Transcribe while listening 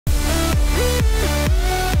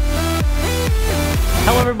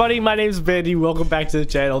Hello everybody, my name is Bandi. Welcome back to the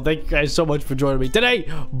channel. Thank you guys so much for joining me.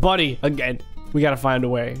 Today, buddy, again, we gotta find a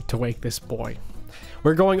way to wake this boy.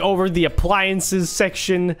 We're going over the appliances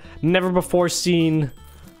section, never before seen.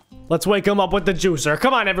 Let's wake him up with the juicer.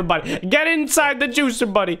 Come on, everybody. Get inside the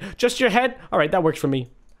juicer, buddy. Just your head? All right, that works for me.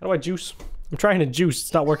 How do I juice? I'm trying to juice.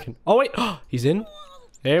 It's not working. Oh, wait. He's in.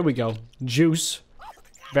 There we go. Juice.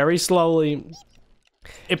 Very slowly.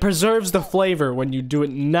 It preserves the flavor when you do it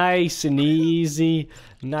nice and easy,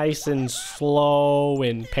 nice and slow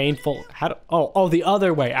and painful. How do, oh, the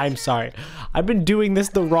other way. I'm sorry. I've been doing this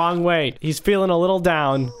the wrong way. He's feeling a little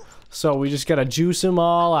down, so we just gotta juice him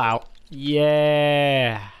all out.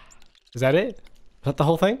 Yeah. Is that it? Is that the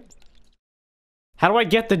whole thing? How do I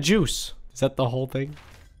get the juice? Is that the whole thing?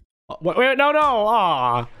 Wait, no.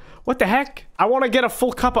 Aw. What the heck? I want to get a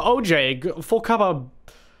full cup of OJ, a full cup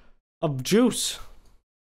of juice.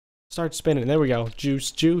 Start spinning. There we go.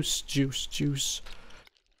 Juice.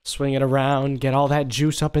 Swing it around. Get all that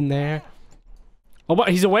juice up in there. Oh, what?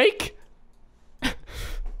 He's awake?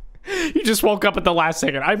 You just woke up at the last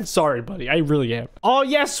second. I'm sorry, buddy. I really am. Oh,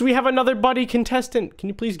 yes. We have another buddy contestant. Can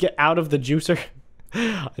you please get out of the juicer?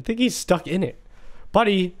 I think he's stuck in it.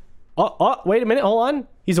 Buddy. Oh, wait a minute. Hold on.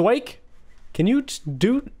 He's awake. Can you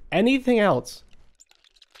do anything else?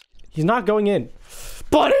 He's not going in.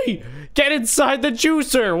 Buddy, get inside the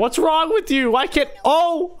juicer. What's wrong with you? I can't.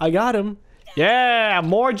 Oh, I got him. Yeah,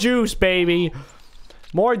 more juice, baby.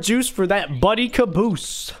 More juice for that buddy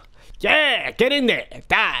caboose. Yeah, get in there.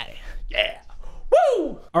 Die. Yeah.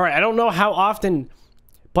 Woo! All right, I don't know how often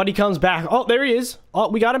buddy comes back. Oh, there he is. Oh,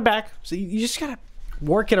 we got him back. So you just gotta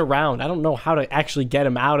work it around. I don't know how to actually get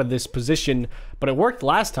him out of this position, but it worked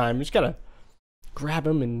last time. You just gotta grab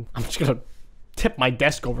him, and I'm just gonna tip my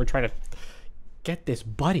desk over trying to get this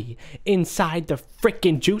buddy inside the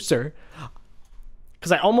freaking juicer,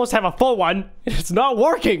 because I almost have a full one. It's not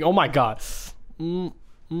working. Oh my god.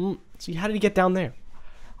 See, how did he get down there?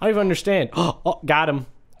 I don't even understand. Oh, got him.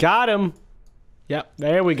 Got him. Yep,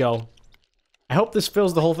 there we go. I hope this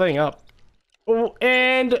fills the whole thing up. Oh,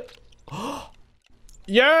 and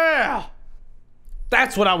yeah,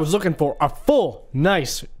 that's what I was looking for. A full,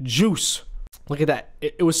 nice juice. Look at that.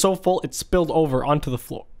 It was so full, it spilled over onto the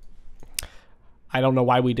floor. I don't know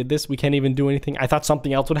why we did this. We can't even do anything. I thought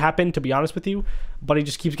something else would happen, to be honest with you. But he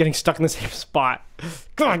just keeps getting stuck in the same spot.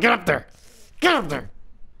 Come on, get up there. Get up there.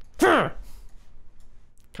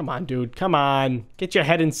 Come on, dude. Come on. Get your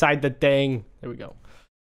head inside the thing. There we go.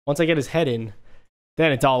 Once I get his head in,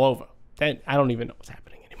 then it's all over. Then I don't even know what's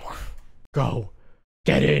happening anymore. Go.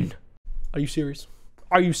 Get in. Are you serious?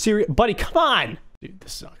 Are you serious? Buddy, come on. Dude,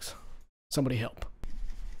 this sucks. Somebody help.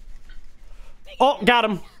 Oh, got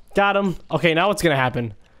him. Got him. Okay, now what's gonna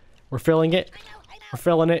happen? We're filling it. We're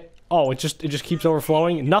filling it. Oh, it just keeps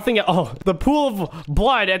overflowing. Nothing. Oh, the pool of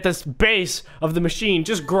blood at this base of the machine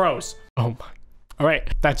just grows. Oh my. All right,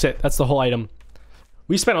 that's it. That's the whole item.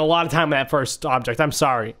 We spent a lot of time on that first object. I'm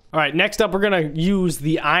sorry. All right, next up, we're gonna use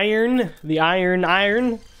the iron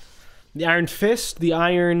fist, the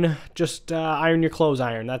iron, just iron your clothes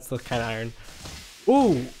iron. That's the kind of iron.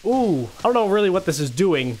 Ooh. I don't know really what this is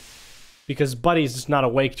doing, because Buddy's just not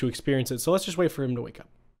awake to experience it. So let's just wait for him to wake up.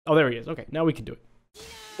 Oh, there he is. Okay, now we can do it.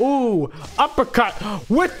 Ooh, uppercut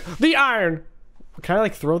with the iron. Can I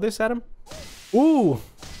like throw this at him? Ooh,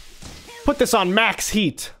 put this on max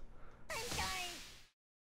heat.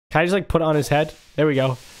 Can I just like put it on his head? There we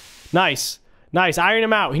go. Nice. Nice, iron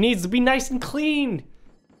him out. He needs to be nice and clean.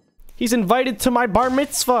 He's invited to my bar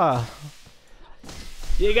mitzvah.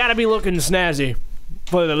 You gotta be looking snazzy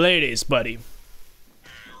for the ladies, buddy.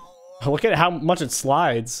 Look at how much it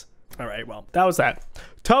slides. All right, well, that was that.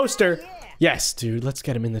 Toaster. Yes, dude, let's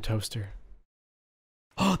get him in the toaster.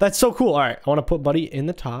 Oh, that's so cool. All right, I want to put Buddy in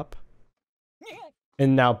the top.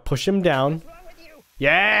 And now push him down.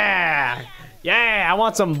 Yeah. Yeah, I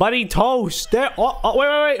want some Buddy toast. There. Oh,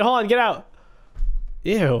 wait. Hold on, get out.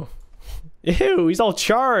 Ew. Ew, he's all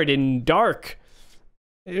charred and dark.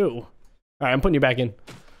 Ew. All right, I'm putting you back in.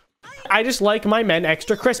 I just like my men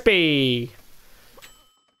extra crispy.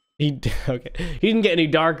 Okay, he didn't get any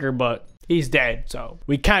darker, but he's dead, so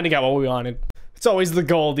we kind of got what we wanted. It's always the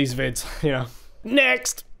goal of these vids, you know.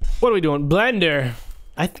 Next, what are we doing? Blender.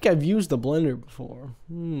 I think I've used the blender before.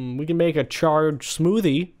 We can make a charred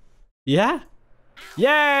smoothie. Yeah?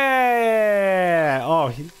 Yeah! Oh,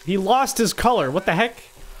 he lost his color. What the heck?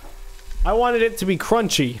 I wanted it to be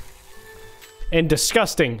crunchy and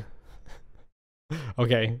disgusting.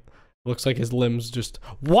 Okay, looks like his limbs just...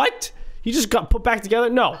 What? He just got put back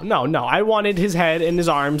together? No. I wanted his head and his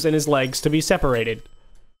arms and his legs to be separated.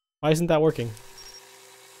 Why isn't that working?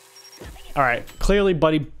 All right, clearly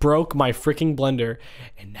Buddy broke my freaking blender,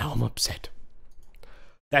 and now I'm upset.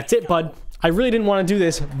 That's it, bud. I really didn't want to do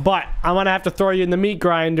this, but I'm gonna have to throw you in the meat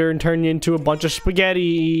grinder and turn you into a bunch of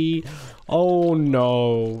spaghetti. Oh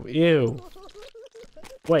no, ew.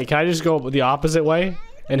 Wait, can I just go the opposite way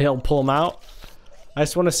and he'll pull him out? I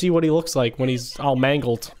just want to see what he looks like when he's all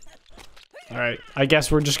mangled. All right, I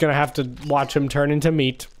guess we're just gonna have to watch him turn into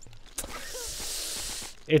meat.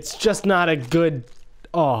 It's just not a good...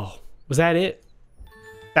 Oh, was that it?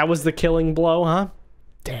 That was the killing blow, huh?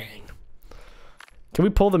 Dang. Can we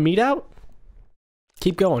pull the meat out?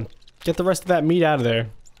 Keep going. Get the rest of that meat out of there.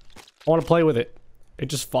 I want to play with it. It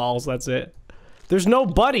just falls, that's it. There's no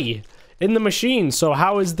Buddy in the machine, so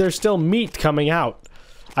how is there still meat coming out?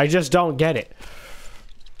 I just don't get it.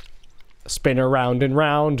 Spin her round and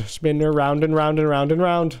round. Spin her round and round and round and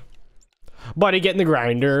round. Buddy, get in the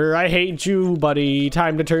grinder. I hate you, Buddy.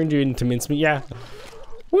 Time to turn you into mincemeat. Yeah.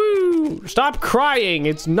 Woo! Stop crying.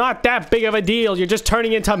 It's not that big of a deal. You're just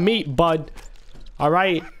turning into meat, bud. All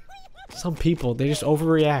right. Some people, they just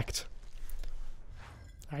overreact.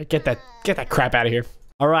 All right, get that crap out of here.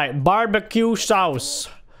 All right, barbecue sauce.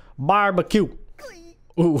 Barbecue.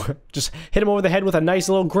 Ooh, just hit him over the head with a nice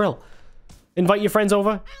little grill. Invite your friends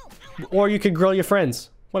over. Or you could grill your friends.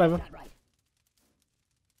 Whatever.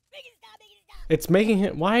 It's making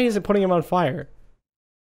him... Why is it putting him on fire?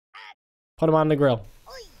 Put him on the grill.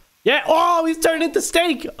 Yeah. Oh, he's turned into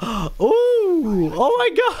steak. Ooh. Oh my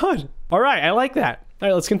god. All right, I like that. All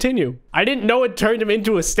right, let's continue. I didn't know it turned him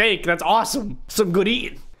into a steak. That's awesome. Some good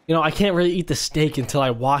eating. You know, I can't really eat the steak until I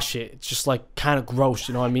wash it. It's just like kind of gross,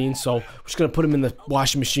 you know what I mean? So we're just gonna put him in the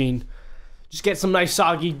washing machine. Just get some nice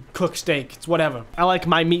soggy cooked steak. It's whatever. I like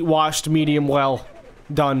my meat washed medium well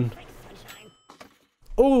done.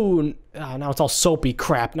 Ooh, now it's all soapy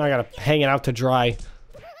crap. Now I gotta hang it out to dry.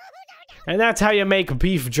 And that's how you make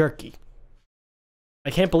beef jerky. I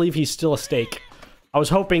can't believe he's still a steak. I was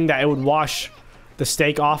hoping that it would wash the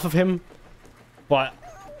steak off of him, but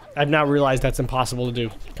I've now realized that's impossible to do.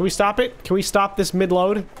 Can we stop it? Can we stop this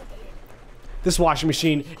mid-load? This washing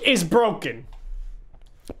machine is broken.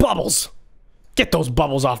 Bubbles. Get those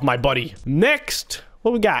bubbles off my buddy. Next.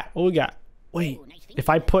 What we got? What we got? Wait. If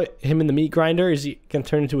I put him in the meat grinder, is he gonna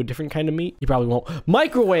turn into a different kind of meat? He probably won't.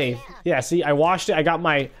 Microwave. Yeah, see, I washed it. I got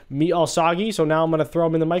my meat all soggy, so now I'm gonna throw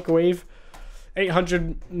him in the microwave.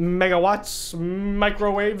 800 megawatts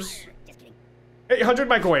microwaves. 800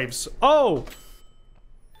 microwaves. Oh!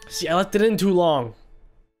 See, I left it in too long.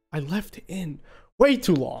 I left it in way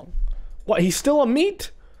too long. What, he's still a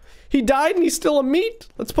meat? He died and he's still a meat?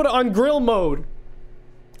 Let's put it on grill mode.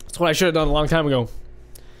 That's what I should have done a long time ago.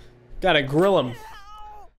 Gotta grill him.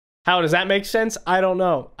 How does that make sense? I don't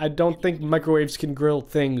know. I don't think microwaves can grill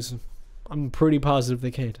things. I'm pretty positive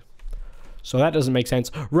they can't. So that doesn't make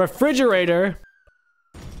sense. Refrigerator.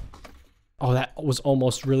 Oh, that was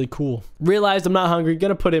almost really cool. Realized I'm not hungry.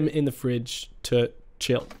 Gonna put him in the fridge to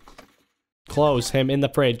chill. Close him in the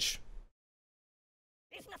fridge.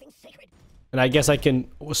 And I guess I can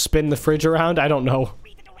spin the fridge around? I don't know.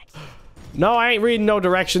 No, I ain't reading no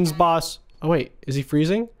directions, boss. Oh, wait. Is he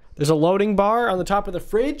freezing? There's a loading bar on the top of the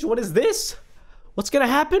fridge? What is this? What's gonna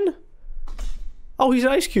happen? Oh, he's an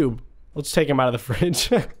ice cube. Let's take him out of the fridge.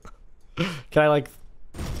 Can I, like...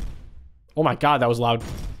 Oh my god, that was loud.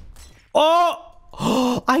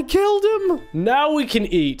 Oh! I killed him! Now we can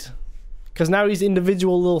eat. Because now he's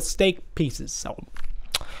individual little steak pieces. So,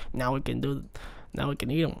 now we can do... Now we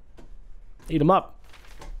can eat him. Eat him up.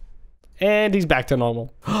 And he's back to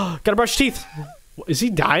normal. Gotta brush teeth. Is he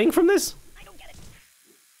dying from this?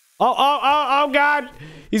 Oh god!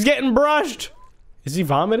 He's getting brushed! Is he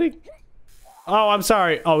vomiting? Oh, I'm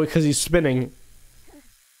sorry. Oh, because he's spinning.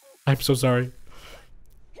 I'm so sorry.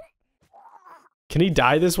 Can he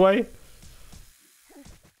die this way?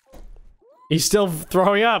 He's still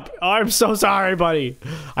throwing up. Oh, I'm so sorry, buddy.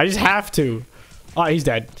 I just have to. Oh, he's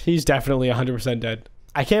dead. He's definitely 100% dead.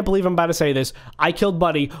 I can't believe I'm about to say this. I killed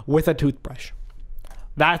Buddy with a toothbrush.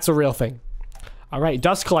 That's a real thing. All right,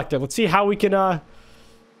 dust collector. Let's see how we can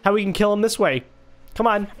kill him this way. Come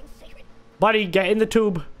on. Buddy, get in the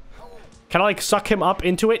tube. Can I, like, suck him up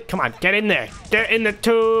into it? Come on, get in there. Get in the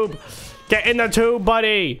tube. Get in the tube,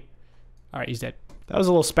 buddy. All right, he's dead. That was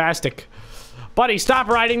a little spastic. Buddy, stop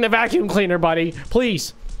riding the vacuum cleaner, buddy.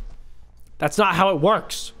 Please. That's not how it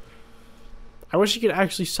works. I wish you could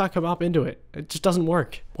actually suck him up into it. It just doesn't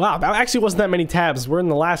work. Wow, that actually wasn't that many tabs. We're in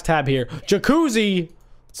the last tab here. Jacuzzi.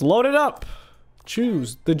 Let's load it up.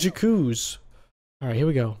 Choose the jacuzzi. All right, here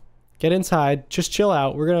we go. Get inside. Just chill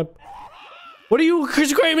out. We're gonna... What are you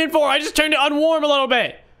screaming for? I just turned it unwarm a little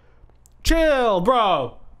bit. Chill,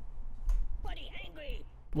 bro.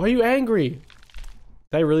 Why are you angry?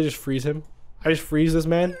 Did I really just freeze him? I just freeze this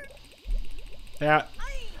man? Yeah.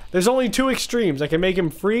 There's only two extremes. I can make him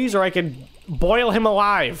freeze or I can boil him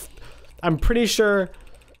alive. I'm pretty sure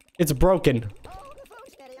it's broken.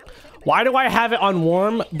 Why do I have it on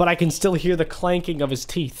warm, but I can still hear the clanking of his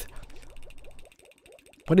teeth?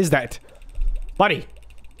 What is that? Buddy.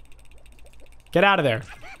 Get out of there.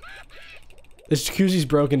 This jacuzzi's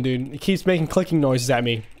broken, dude. It keeps making clicking noises at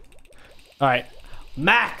me. Alright.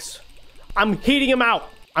 Max! I'm heating him out.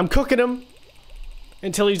 I'm cooking him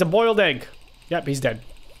until he's a boiled egg. Yep, he's dead.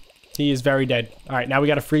 He is very dead. Alright, now we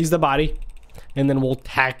gotta freeze the body. And then we'll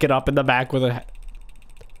hack it up in the back with a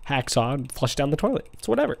hacksaw and flush down the toilet. It's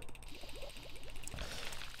whatever.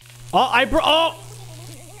 Oh,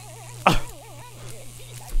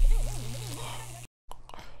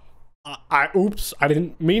 oops, I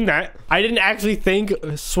didn't mean that. I didn't actually think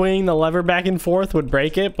swinging the lever back and forth would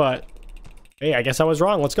break it, but hey, I guess I was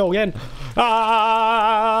wrong. Let's go again.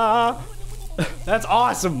 Ah! That's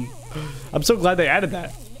awesome. I'm so glad they added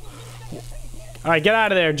that. All right, get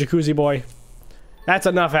out of there, jacuzzi boy. That's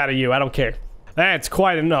enough out of you. I don't care. That's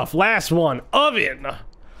quite enough. Last one. Oven.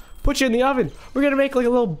 Put you in the oven. We're gonna make like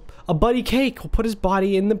a buddy cake. We'll put his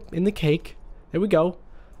body in the cake. There we go.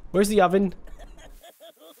 Where's the oven?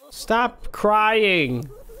 Stop crying.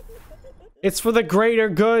 It's for the greater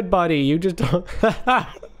good, buddy. You just don't.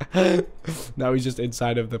 Now he's just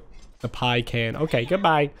inside of the pie can. Okay,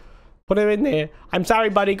 goodbye. Put him in there. I'm sorry,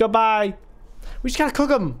 buddy. Goodbye. We just gotta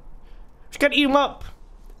cook him. We just gotta eat him up.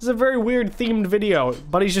 This is a very weird themed video.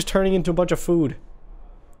 Buddy's just turning into a bunch of food.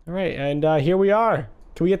 All right, and here we are.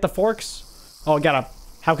 Can we get the forks? Oh,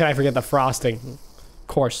 how can I forget the frosting? Of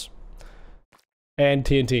course. And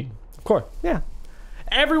TNT. Of course, yeah.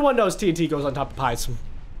 Everyone knows TNT goes on top of pies.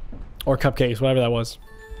 Or cupcakes, whatever that was.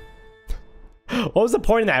 What was the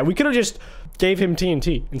point of that? We could have just gave him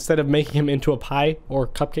TNT instead of making him into a pie or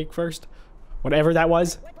cupcake first. Whatever that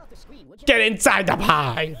was. Get inside the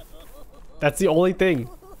pie! That's the only thing.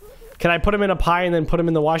 Can I put him in a pie and then put him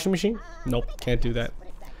in the washing machine? Nope, can't do that.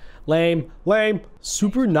 Lame, lame.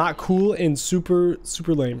 Super not cool and super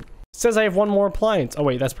lame. It says I have one more appliance. Oh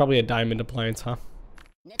wait, that's probably a diamond appliance, huh?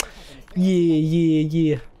 Yeah.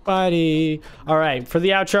 Buddy. All right, for the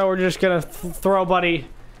outro, we're just gonna throw Buddy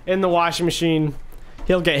in the washing machine.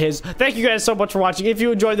 He'll get his. Thank you guys so much for watching. If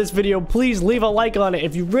you enjoyed this video, please leave a like on it.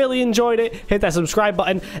 If you really enjoyed it, hit that subscribe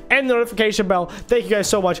button and the notification bell. Thank you guys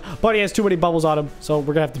so much. Buddy has too many bubbles on him, so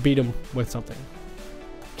we're gonna have to beat him with something.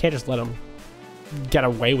 Can't just let him get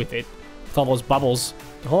away with it with all those bubbles.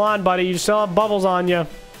 Hold on, Buddy. You still have bubbles on you.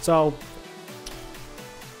 So,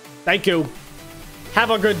 thank you. Have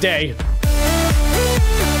a good day.